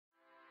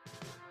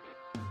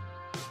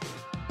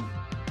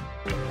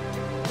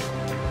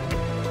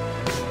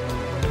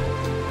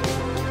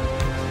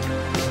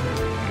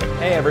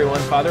Hey everyone,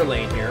 Father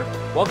Lane here.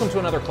 Welcome to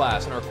another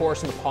class in our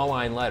course in the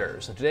Pauline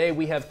Letters. And today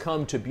we have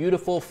come to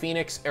beautiful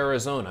Phoenix,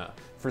 Arizona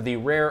for the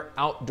rare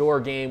outdoor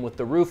game with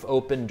the roof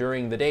open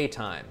during the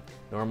daytime.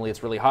 Normally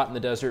it's really hot in the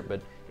desert, but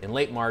in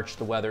late March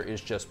the weather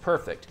is just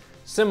perfect.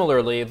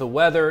 Similarly, the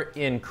weather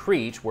in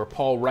Crete, where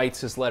Paul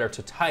writes his letter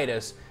to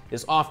Titus,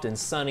 is often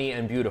sunny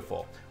and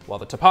beautiful. While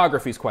the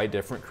topography is quite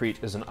different,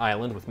 Crete is an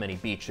island with many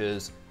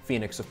beaches.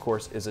 Phoenix, of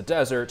course, is a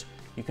desert.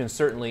 You can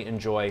certainly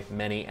enjoy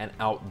many an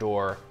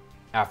outdoor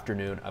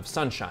afternoon of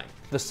sunshine.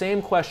 The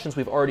same questions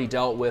we've already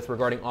dealt with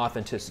regarding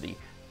authenticity.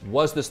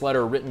 Was this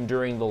letter written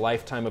during the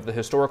lifetime of the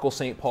historical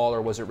St. Paul,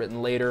 or was it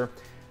written later?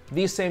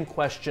 These same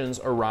questions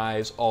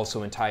arise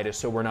also in Titus,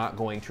 so we're not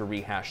going to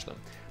rehash them.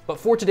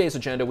 But for today's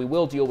agenda, we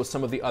will deal with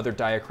some of the other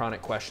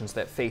diachronic questions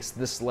that face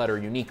this letter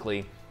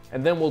uniquely,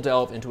 and then we'll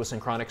delve into a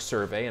synchronic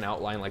survey, an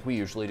outline like we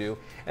usually do,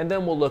 and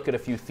then we'll look at a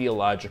few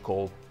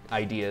theological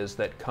ideas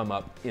that come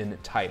up in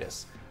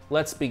Titus.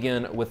 Let's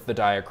begin with the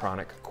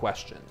diachronic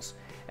questions.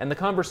 And the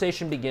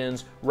conversation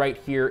begins right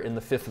here in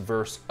the 5th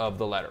verse of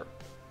the letter.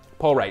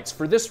 Paul writes,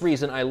 "For this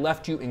reason I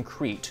left you in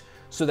Crete,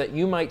 so that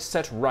you might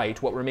set right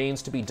what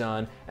remains to be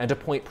done and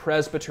appoint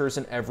presbyters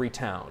in every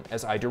town,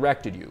 as I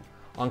directed you,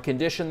 on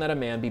condition that a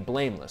man be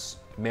blameless,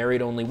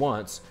 married only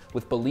once,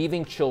 with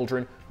believing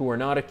children who are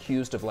not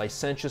accused of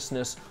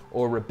licentiousness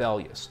or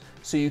rebellious."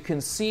 So you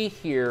can see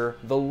here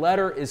the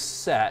letter is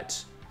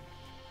set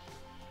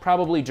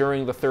probably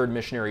during the third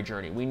missionary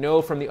journey. We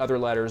know from the other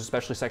letters,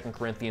 especially 2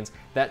 Corinthians,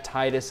 that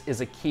Titus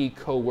is a key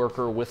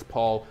co-worker with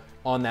Paul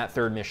on that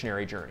third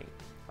missionary journey.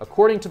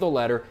 According to the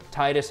letter,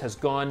 Titus has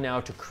gone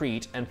now to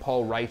Crete, and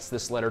Paul writes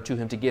this letter to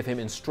him to give him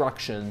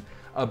instruction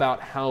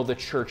about how the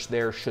church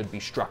there should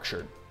be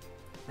structured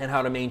and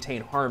how to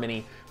maintain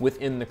harmony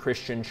within the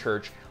Christian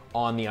church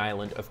on the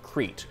island of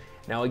Crete.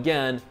 Now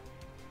again,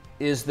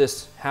 is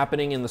this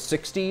happening in the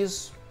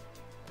 60s,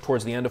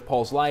 towards the end of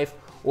Paul's life?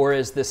 Or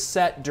is this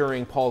set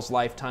during Paul's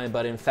lifetime,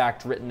 but in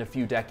fact written a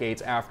few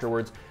decades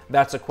afterwards?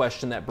 That's a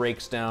question that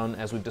breaks down,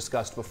 as we've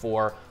discussed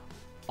before,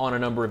 on a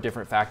number of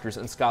different factors,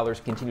 and scholars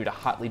continue to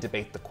hotly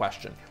debate the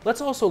question.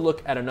 Let's also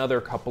look at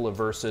another couple of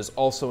verses,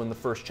 also in the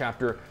first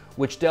chapter,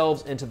 which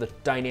delves into the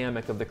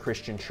dynamic of the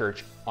Christian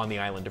church on the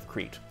island of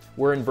Crete.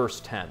 We're in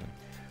verse 10.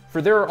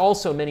 "For there are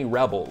also many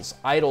rebels,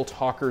 idle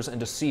talkers and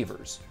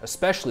deceivers,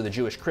 especially the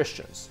Jewish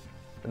Christians."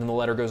 And then the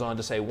letter goes on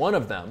to say, "One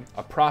of them,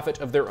 a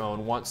prophet of their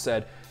own, once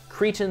said,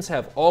 'Cretans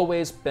have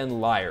always been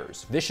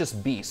liars, vicious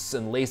beasts,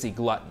 and lazy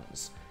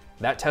gluttons.'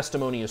 That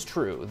testimony is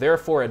true.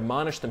 Therefore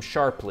admonish them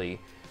sharply,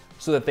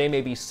 so that they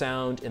may be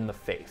sound in the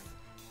faith.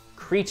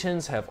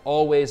 Cretans have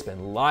always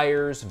been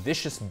liars,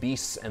 vicious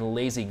beasts, and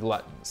lazy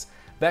gluttons."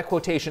 That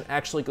quotation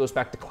actually goes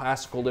back to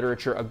classical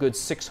literature a good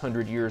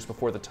 600 years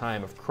before the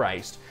time of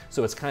Christ,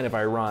 so it's kind of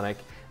ironic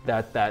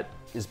that that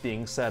is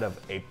being said of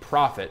a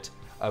prophet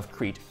of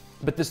Crete.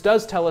 But this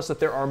does tell us that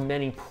there are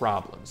many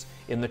problems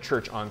in the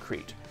church on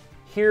Crete.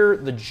 Here,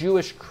 the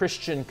Jewish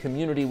Christian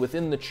community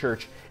within the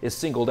church is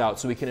singled out,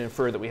 so we can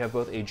infer that we have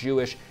both a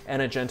Jewish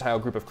and a Gentile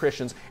group of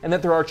Christians, and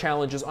that there are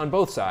challenges on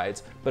both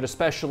sides, but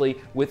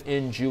especially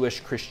within Jewish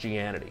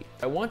Christianity.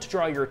 I want to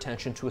draw your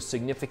attention to a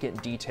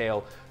significant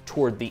detail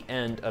toward the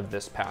end of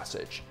this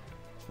passage,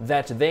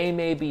 that they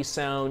may be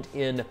sound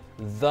in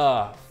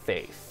the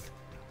faith.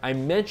 I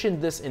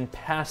mentioned this in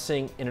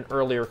passing in an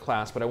earlier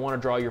class, but I want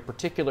to draw your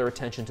particular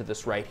attention to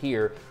this right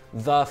here,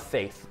 the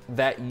faith,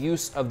 that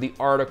use of the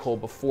article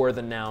before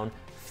the noun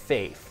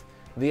faith.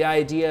 The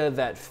idea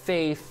that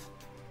faith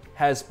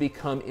has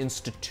become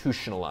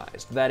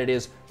institutionalized, that it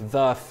is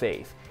the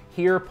faith.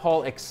 Here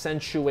Paul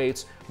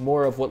accentuates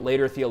more of what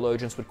later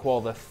theologians would call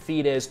the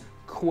fides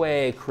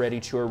quae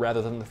creditur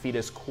rather than the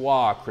fides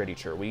qua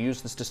creditur. We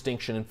use this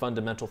distinction in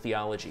fundamental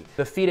theology.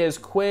 The fides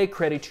quae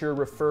creditur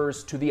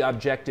refers to the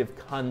objective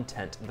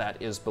content that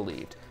is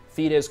believed.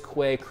 Fides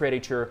quae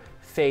creditur,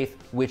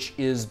 faith which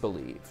is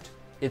believed.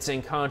 It's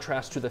in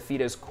contrast to the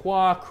fides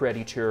qua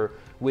creditur,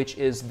 which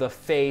is the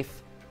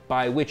faith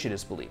by which it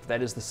is believed.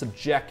 That is the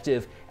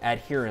subjective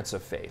adherence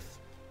of faith.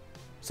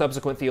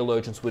 Subsequent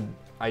theologians would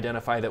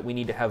identify that we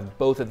need to have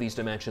both of these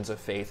dimensions of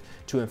faith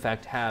to in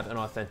fact have an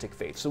authentic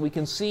faith. So we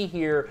can see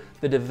here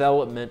the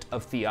development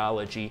of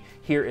theology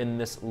here in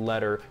this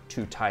letter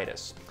to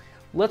Titus.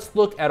 Let's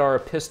look at our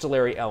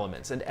epistolary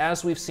elements, and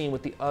as we've seen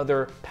with the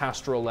other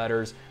pastoral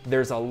letters,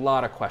 there's a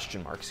lot of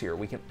question marks here.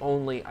 We can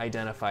only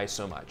identify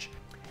so much.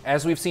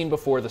 As we've seen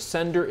before, the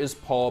sender is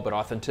Paul, but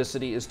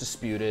authenticity is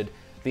disputed.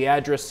 The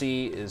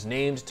addressee is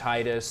named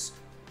Titus.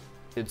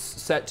 It's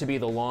set to be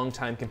the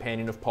longtime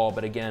companion of Paul,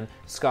 but again,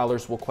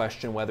 scholars will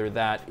question whether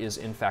that is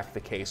in fact the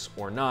case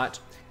or not.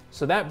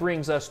 So that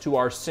brings us to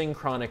our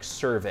synchronic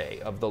survey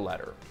of the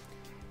letter.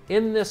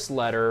 In this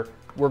letter,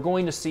 we're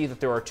going to see that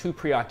there are two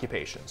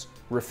preoccupations: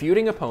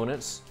 refuting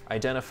opponents,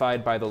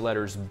 identified by the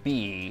letters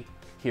B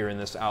here in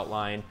this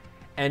outline,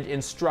 and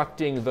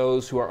instructing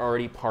those who are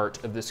already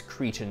part of this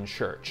Cretan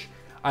church.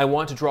 I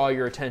want to draw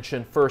your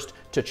attention first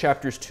to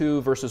chapters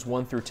 2, verses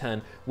 1 through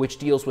 10, which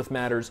deals with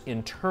matters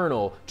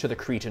internal to the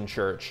Cretan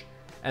church.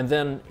 And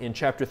then in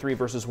chapter 3,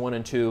 verses 1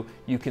 and 2,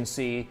 you can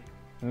see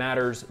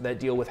matters that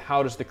deal with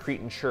how does the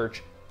Cretan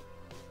church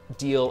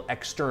deal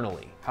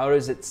externally? How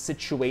does it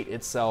situate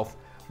itself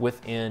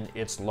within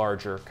its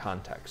larger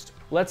context?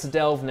 Let's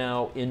delve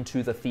now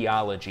into the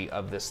theology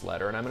of this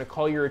letter, and I'm going to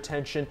call your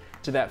attention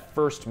to that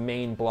first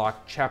main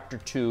block, chapter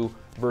 2,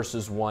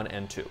 verses 1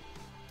 and 2.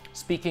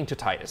 Speaking to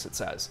Titus, it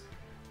says,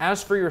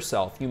 "As for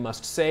yourself, you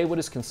must say what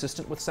is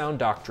consistent with sound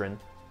doctrine,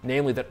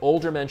 namely that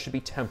older men should be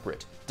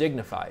temperate,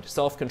 dignified,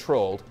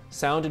 self-controlled,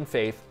 sound in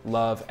faith,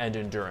 love, and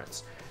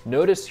endurance."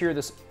 Notice here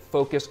this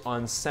focus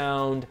on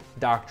sound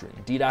doctrine,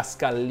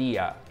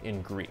 didaskalia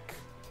in Greek.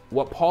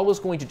 What Paul is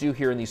going to do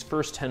here in these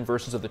first 10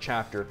 verses of the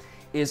chapter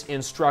is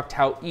instruct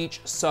how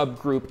each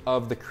subgroup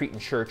of the Cretan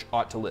church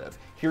ought to live.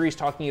 Here he's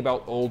talking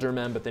about older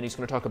men, but then he's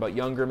going to talk about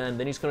younger men,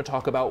 then he's going to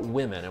talk about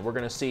women, and we're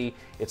going to see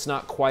it's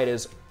not quite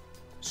as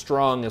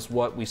strong as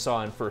what we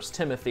saw in 1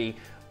 Timothy,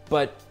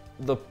 but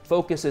the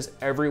focus is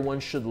everyone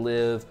should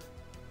live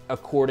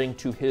according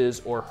to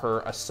his or her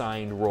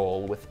assigned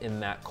role within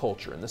that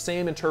culture. And the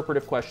same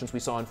interpretive questions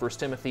we saw in 1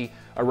 Timothy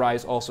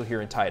arise also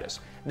here in Titus.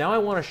 Now I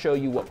want to show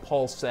you what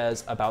Paul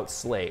says about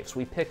slaves.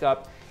 We pick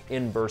up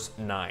in verse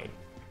 9.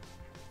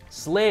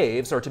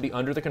 Slaves are to be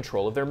under the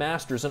control of their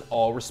masters in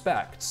all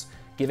respects,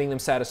 giving them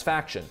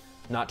satisfaction,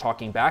 not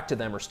talking back to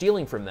them or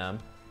stealing from them,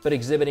 but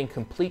exhibiting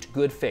complete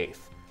good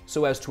faith,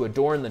 so as to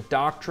adorn the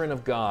doctrine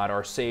of God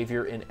our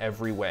Savior in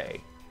every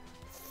way.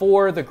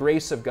 For the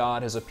grace of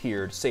God has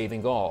appeared,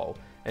 saving all,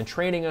 and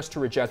training us to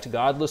reject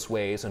godless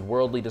ways and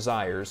worldly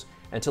desires,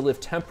 and to live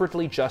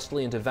temperately,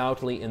 justly, and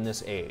devoutly in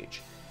this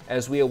age,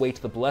 as we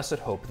await the blessed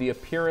hope, the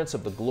appearance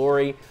of the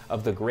glory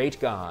of the great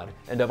God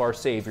and of our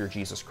Savior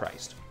Jesus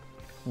Christ.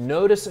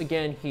 Notice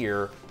again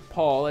here,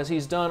 Paul, as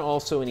he's done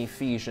also in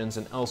Ephesians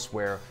and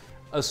elsewhere,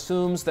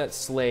 assumes that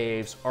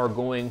slaves are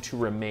going to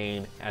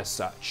remain as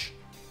such.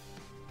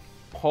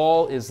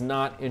 Paul is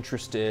not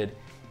interested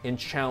in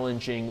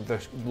challenging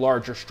the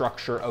larger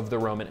structure of the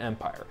Roman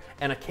Empire.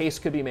 And a case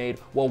could be made,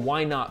 well,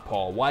 why not,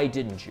 Paul? Why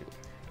didn't you?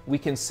 We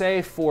can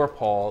say for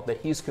Paul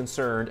that he's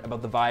concerned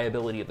about the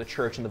viability of the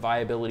church and the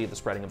viability of the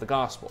spreading of the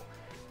gospel.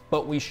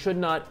 But we should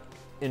not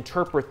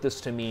interpret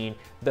this to mean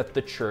that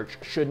the church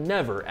should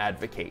never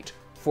advocate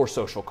for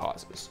social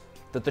causes,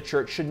 that the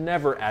church should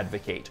never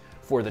advocate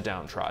for the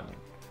downtrodden.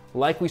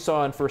 Like we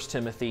saw in 1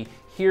 Timothy,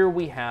 here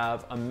we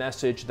have a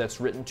message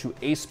that's written to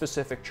a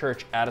specific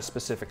church at a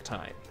specific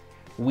time.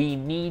 We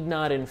need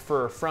not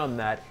infer from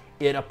that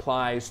it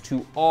applies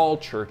to all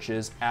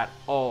churches at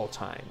all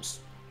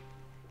times.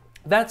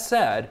 That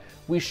said,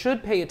 we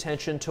should pay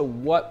attention to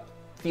what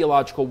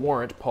theological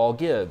warrant Paul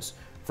gives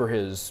for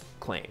his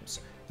claims.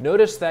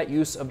 Notice that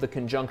use of the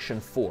conjunction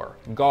for,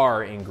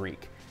 gar in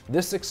Greek.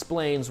 This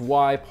explains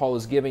why Paul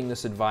is giving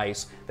this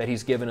advice that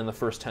he's given in the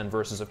first 10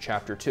 verses of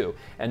chapter 2.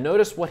 And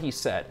notice what he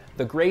said,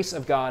 the grace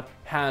of God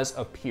has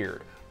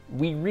appeared.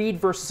 We read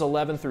verses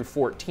 11 through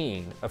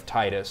 14 of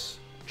Titus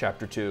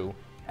chapter 2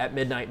 at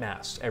midnight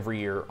mass every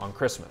year on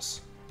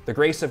Christmas. The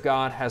grace of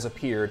God has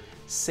appeared,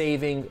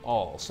 saving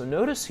all. So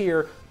notice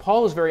here,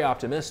 Paul is very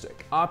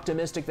optimistic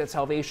that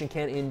salvation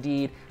can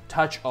indeed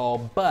touch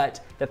all,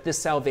 but that this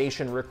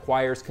salvation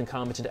requires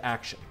concomitant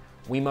action.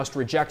 We must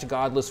reject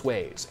godless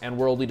ways and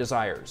worldly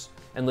desires,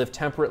 and live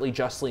temperately,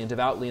 justly, and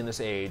devoutly in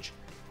this age,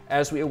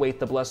 as we await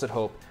the blessed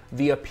hope,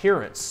 the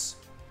appearance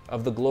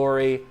of the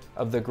glory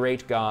of the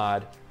great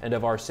God and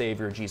of our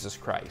Savior Jesus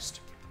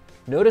Christ.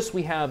 Notice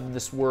we have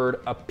this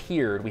word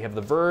appeared. We have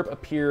the verb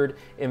appeared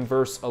in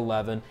verse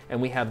 11, and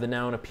we have the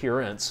noun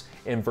appearance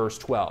in verse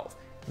 12.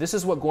 This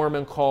is what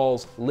Gorman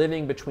calls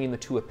living between the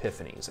two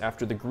epiphanies,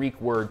 after the Greek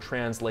word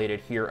translated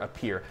here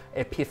appear.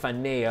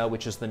 Epiphaneia,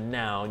 which is the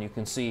noun, you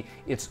can see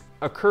it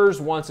occurs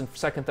once in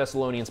 2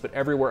 Thessalonians, but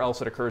everywhere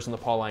else it occurs in the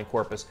Pauline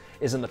corpus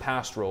is in the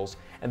pastorals.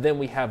 And then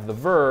we have the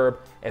verb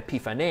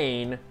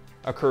epiphanein,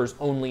 occurs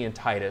only in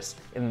Titus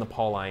in the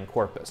Pauline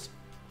corpus.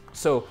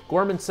 So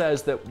Gorman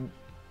says that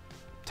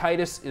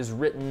Titus is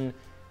written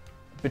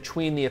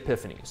between the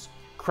epiphanies,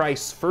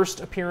 Christ's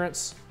first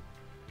appearance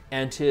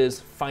and his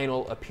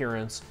final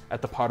appearance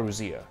at the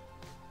parousia.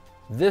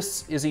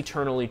 This is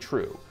eternally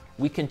true.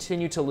 We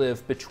continue to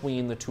live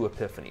between the two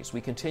epiphanies. We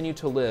continue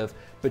to live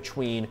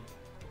between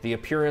the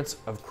appearance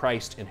of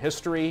Christ in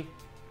history,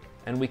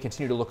 and we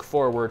continue to look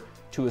forward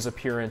to his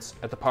appearance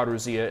at the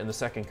parousia in the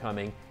second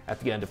coming at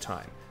the end of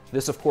time.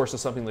 This, of course,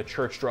 is something the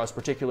church draws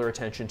particular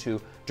attention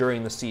to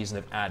during the season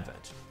of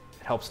Advent.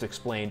 It helps to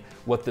explain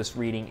what this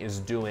reading is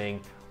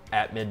doing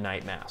at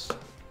midnight mass.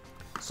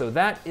 So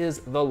that is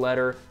the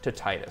letter to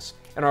Titus.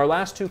 In our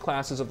last two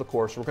classes of the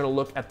course, we're going to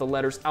look at the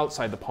letters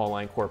outside the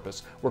Pauline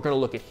corpus. We're going to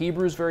look at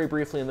Hebrews very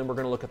briefly, and then we're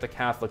going to look at the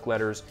Catholic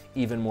letters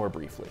even more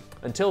briefly.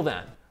 Until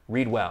then,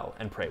 read well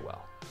and pray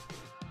well.